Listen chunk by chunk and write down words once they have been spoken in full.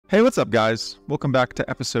Hey, what's up, guys? Welcome back to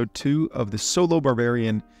episode 2 of the solo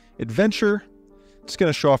Barbarian adventure. Just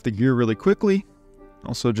gonna show off the gear really quickly.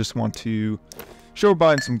 Also just want to show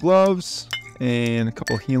buying some gloves and a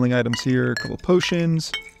couple healing items here, a couple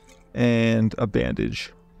potions, and a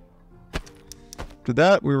bandage. After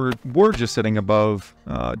that, we're just sitting above,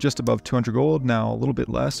 just above 200 gold, now a little bit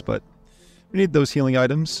less, but we need those healing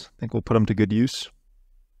items. I think we'll put them to good use.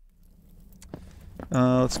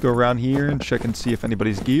 Let's go around here and check and see if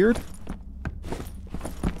anybody's geared.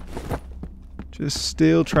 Just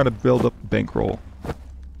still trying to build up bankroll.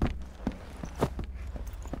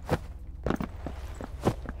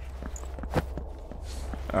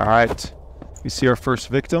 Alright, we see our first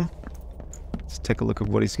victim. Let's take a look at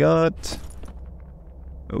what he's got.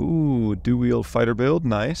 Ooh, dual fighter build,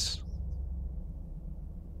 nice.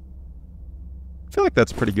 I feel like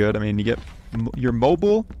that's pretty good. I mean, you get your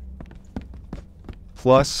mobile,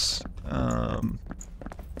 plus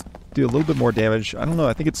do a little bit more damage. I don't know,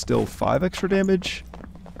 I think it's still 5 extra damage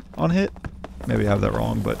on hit. Maybe I have that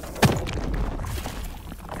wrong, but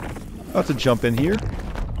I'll have to jump in here.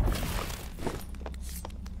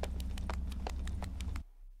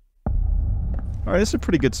 Alright, this is a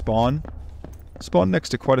pretty good spawn. Spawn next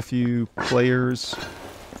to quite a few players.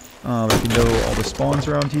 If you know all the spawns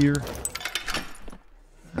around here.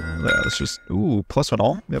 Yeah, let's just... Ooh, +1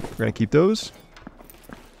 all. Yep, we're gonna keep those.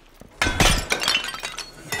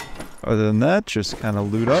 Other than that, just kind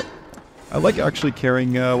of loot up. I like actually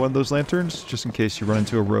carrying one of those lanterns, just in case you run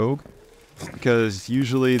into a rogue. Because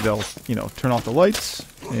usually they'll, you know, turn off the lights,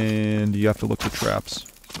 and you have to look for traps.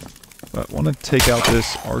 But I want to take out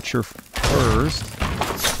this archer first.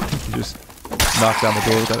 You just knock down the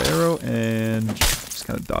door with that arrow, and just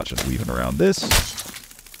kind of dodge and weaving around this.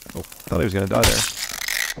 Oh, thought he was going to die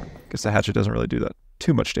there. Guess the hatchet doesn't really do that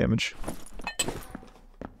too much damage.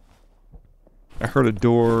 I heard a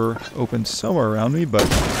door open somewhere around me, but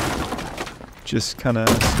just kind of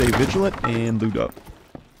stay vigilant and loot up.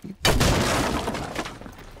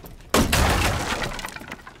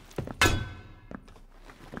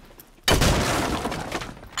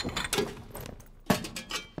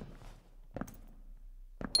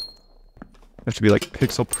 Have to be like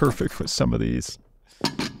pixel perfect with some of these.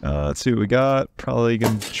 Let's see what we got. Probably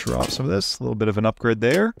gonna drop some of this. A little bit of an upgrade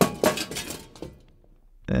there.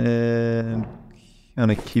 And I'm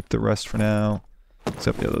gonna keep the rest for now.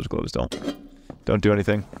 Except, yeah, those gloves don't do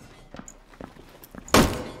anything.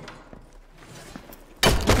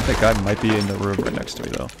 That guy might be in the room right next to me,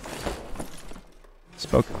 though.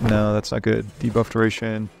 Spoke? No, that's not good. Debuff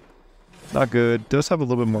duration. Not good. Does have a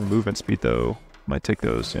little bit more movement speed, though. Might take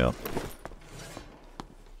those, yeah.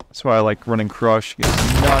 That's why I like running Crush. You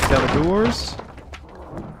can knock down the doors.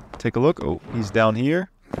 Take a look. Oh, he's down here.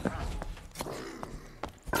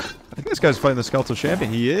 I think this guy's fighting the Skeletal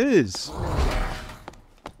Champion. He is!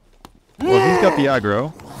 Well, he's got the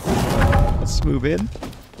aggro. Let's move in.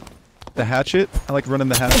 The hatchet. I like running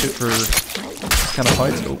the hatchet for kind of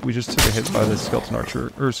fights. Oh, we just took a hit by the Skeleton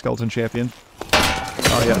Archer, or Skeleton Champion.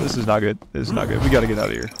 Oh yeah, this is not good. This is not good. We gotta get out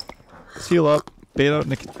of here. Let's heal up. Bait out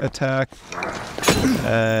an attack.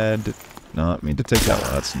 And... no, I mean to take that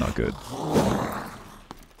one. That's not good.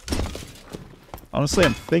 Honestly,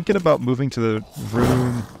 I'm thinking about moving to the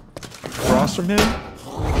room across from him,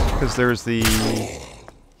 because there's the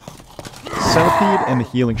centipede and the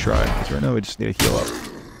healing shrine. Because right now we just need to heal up.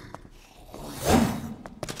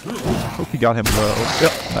 Hope he got him low.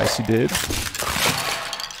 Yep, nice, he did.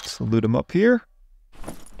 Let's loot him up here.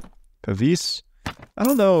 Pavis. I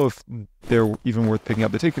don't know if they're even worth picking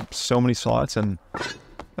up. They take up so many slots, and I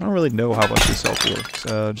don't really know how much they sell for.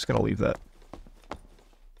 So I'm just gonna leave that.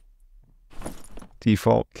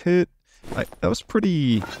 Default kit. That was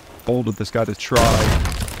pretty bold of this guy to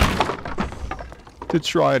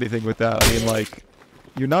try anything with that. I mean, like,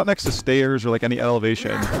 you're not next to stairs or like any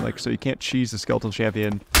elevation, like, so you can't cheese the Skeletal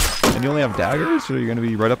Champion, and you only have daggers, so you're gonna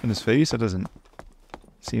be right up in his face. That doesn't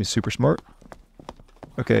seem super smart.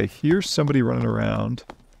 Okay, here's somebody running around.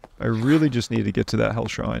 I really just need to get to that Hell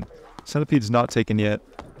Shrine. Centipede's not taken yet.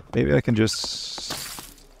 Maybe I can just...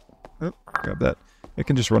 oh, grab that. I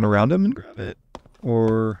can just run around him and grab it.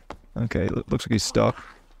 Or... okay, looks like he's stuck.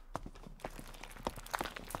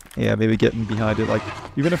 Yeah, maybe getting behind it. Like,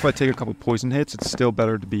 even if I take a couple poison hits, it's still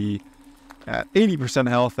better to be at 80%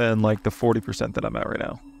 health than, like, the 40% that I'm at right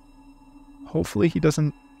now. Hopefully he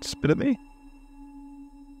doesn't spit at me.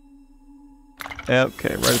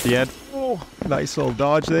 Okay, right at the end. Oh, nice little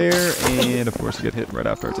dodge there. And, of course, I get hit right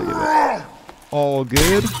after I take it. All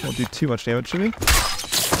good. Won't do too much damage to me.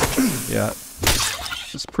 Yeah.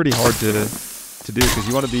 It's pretty hard to do, because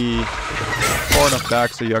you want to be far enough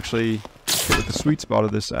back so you actually hit with the sweet spot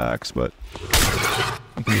of this axe, but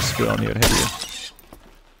you can just spit on you and hit you.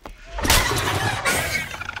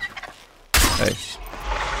 Hey,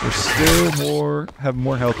 we're still have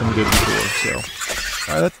more health than we did before,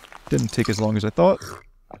 so that didn't take as long as I thought.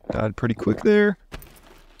 Died pretty quick there.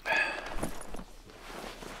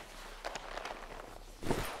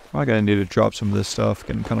 I'm gonna need to drop some of this stuff,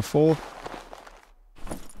 getting kind of full.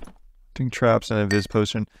 Doing traps and invis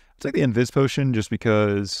potion. I'll take the invis potion just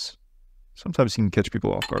because sometimes you can catch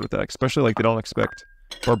people off guard with that, especially like they don't expect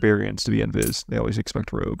barbarians to be invis. They always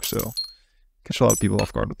expect rogues, so catch a lot of people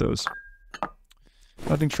off guard with those.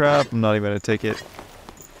 Hunting trap, I'm not even gonna take it.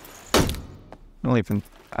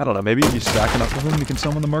 I don't know, maybe if you stack enough of them you can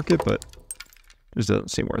sell them on the market, but it just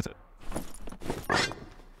doesn't seem worth it.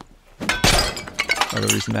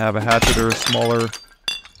 Another reason to have a hatchet or a smaller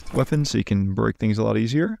weapon so you can break things a lot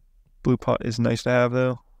easier. Blue pot is nice to have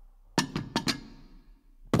though.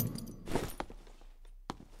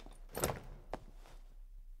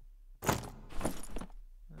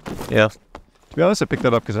 Yeah. To be honest, I picked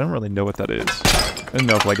that up because I don't really know what that is. I didn't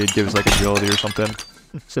know if like it gives like agility or something.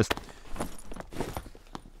 It's just...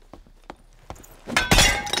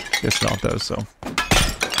 Guess not though, so...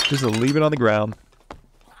 Just leave it on the ground.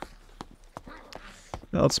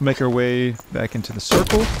 Now let's make our way back into the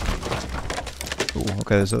circle. Ooh,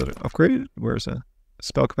 okay, there's another upgrade. Where's a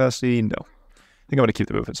spell capacity? No. I think I'm going to keep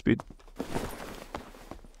the movement speed.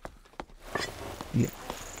 Yeah.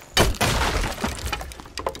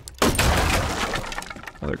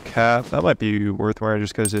 Another cap. That might be worth wearing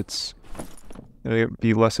just because it's going to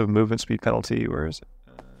be less of a movement speed penalty. Where is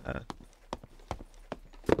it?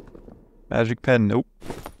 Magic pen. Nope.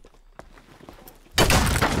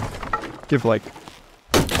 Give like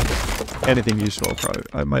anything useful, probably.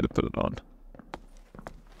 I might have put it on.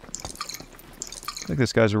 I think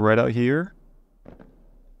this guy's right out here.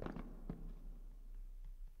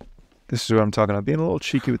 This is what I'm talking about. Being a little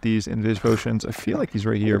cheeky with these invis potions. I feel like he's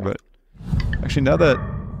right here, but actually now that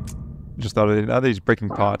now that he's breaking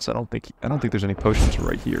pots, I don't think there's any potions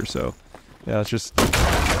right here. So yeah, let's just.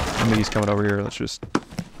 I think he's coming over here. Let's just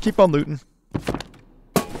keep on looting.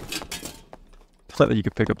 Glad that you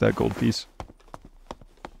could pick up that gold piece.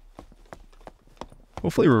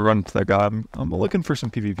 Hopefully we run into that guy. I'm looking for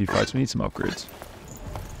some PvP fights. We need some upgrades.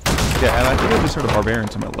 Yeah, and I think I just heard a barbarian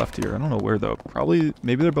to my left here. I don't know where though. Probably,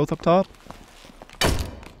 maybe they're both up top.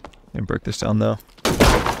 And break this down though.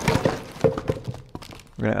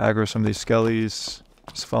 We're gonna aggro some of these skellies.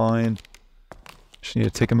 It's fine. Just need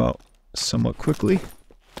to take them out somewhat quickly.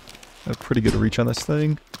 I have pretty good reach on this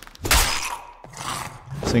thing.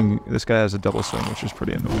 This guy has a double swing, which is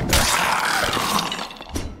pretty annoying now.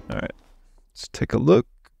 Alright. Let's take a look.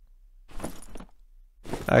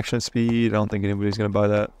 Action speed. I don't think anybody's going to buy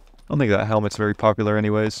that. I don't think that helmet's very popular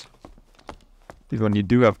anyways. Even when you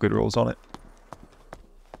do have good rolls on it.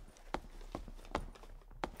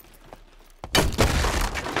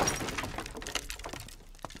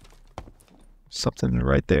 Something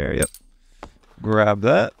right there, yep. Grab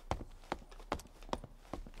that.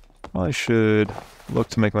 I should look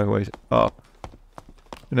to make my way up.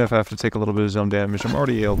 Even if I have to take a little bit of zone damage. I'm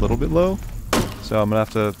already a little bit low. So I'm going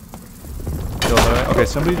to have to kill that. Okay,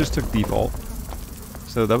 somebody just took default.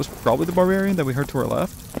 So that was probably the barbarian that we heard to our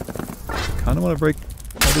left. Kind of want to break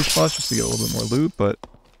all these spots just to get a little bit more loot, but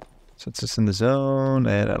since it's in the zone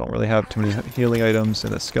and I don't really have too many healing items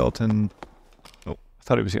and a skeleton. Oh, I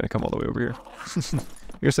thought he was going to come all the way over here.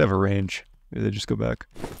 I guess they have a range. Maybe they just go back.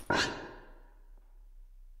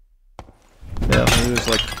 Yeah, maybe there's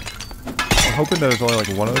like... I'm hoping there's only like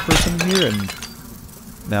one other person in here, and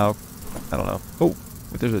now, I don't know. Oh,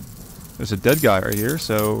 but there's a dead guy right here,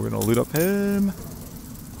 so we're gonna loot up him.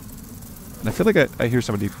 And I feel like I hear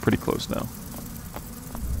somebody pretty close now.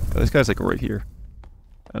 But this guy's like right here.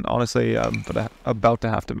 And honestly, I'm about to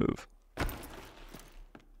have to move.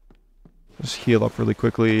 Just heal up really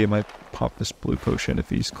quickly. I might pop this blue potion if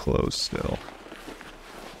he's close still.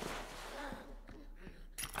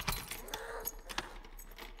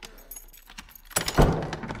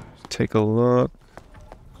 Take a look.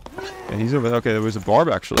 Yeah, he's over there. Okay, there was a barb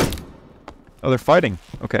actually. Oh, they're fighting.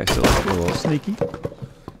 Okay, so let's get a little sneaky.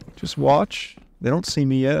 Just watch. They don't see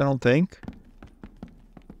me yet, I don't think.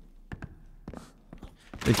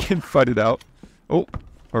 They can fight it out. Oh,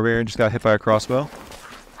 barbarian just got hit by a crossbow.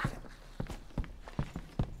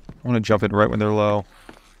 I want to jump in right when they're low.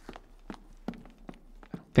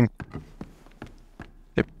 I think...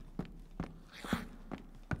 Yep.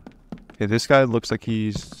 Okay, this guy looks like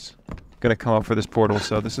he's gonna come up for this portal,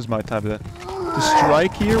 so this is my time to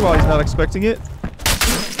strike here while he's not expecting it.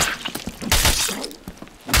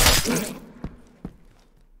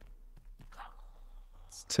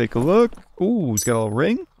 take a look. Ooh, he's got a little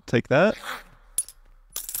ring. Take that.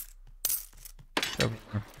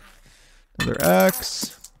 Another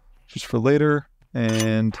axe, just for later,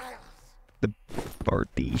 and the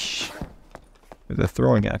bardiche, the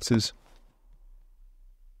throwing axes.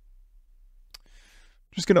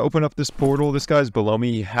 Just gonna open up this portal. This guy's below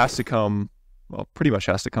me. He has to come, well, pretty much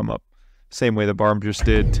has to come up. Same way the Barb just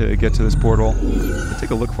did to get to this portal. I'll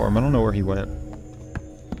take a look for him. I don't know where he went.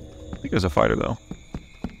 I think it was a fighter, though.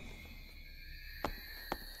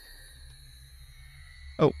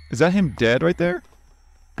 Oh, is that him dead right there?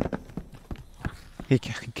 He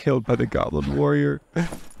got killed by the Goblin Warrior.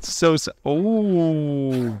 So sad.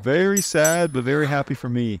 Oh, very sad, but very happy for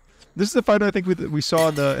me. This is the fighter I think we saw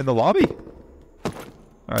in the lobby.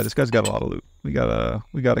 All right, this guy's got a lot of loot. We gotta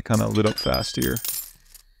kind of loot up fast here.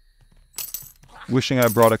 Wishing I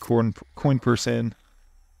brought a coin purse in.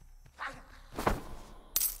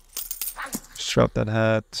 Strap that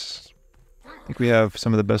hat. I think we have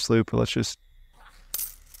some of the best loot, but let's just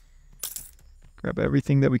grab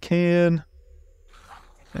everything that we can.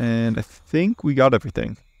 And I think we got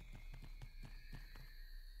everything.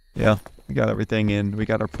 Yeah, we got everything, and we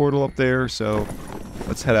got our portal up there, so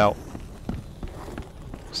let's head out.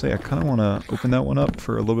 Say I kind of want to open that one up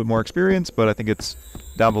for a little bit more experience, but I think it's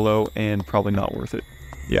down below and probably not worth it.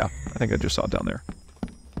 Yeah, I think I just saw it down there.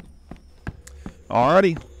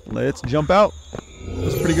 Alrighty, let's jump out.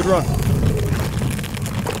 That's a pretty good run.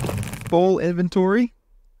 Full inventory.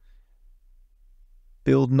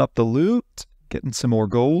 Building up the loot. Getting some more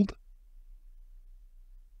gold.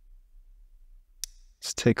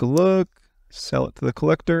 Let's take a look. Sell it to the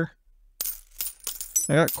collector.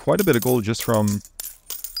 I got quite a bit of gold just from,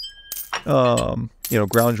 you know,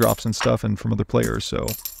 ground drops and stuff, and from other players. So,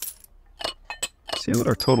 let's see what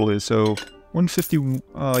our total is. So, 150.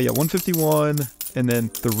 Yeah, 151, and then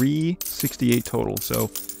 368 total. So,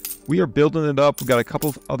 we are building it up. We've got a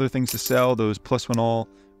couple of other things to sell. Those +1 all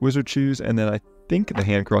wizard shoes, and then I think the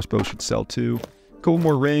hand crossbow should sell too. A couple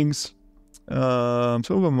more rings. Some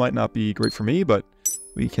of them might not be great for me, but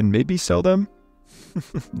we can maybe sell them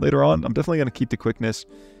later on. I'm definitely going to keep the quickness,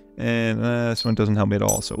 and this one doesn't help me at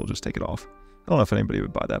all, so we'll just take it off. I don't know if anybody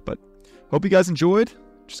would buy that, but hope you guys enjoyed.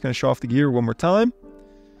 Just going to show off the gear one more time,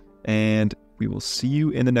 and we will see you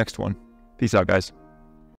in the next one. Peace out, guys.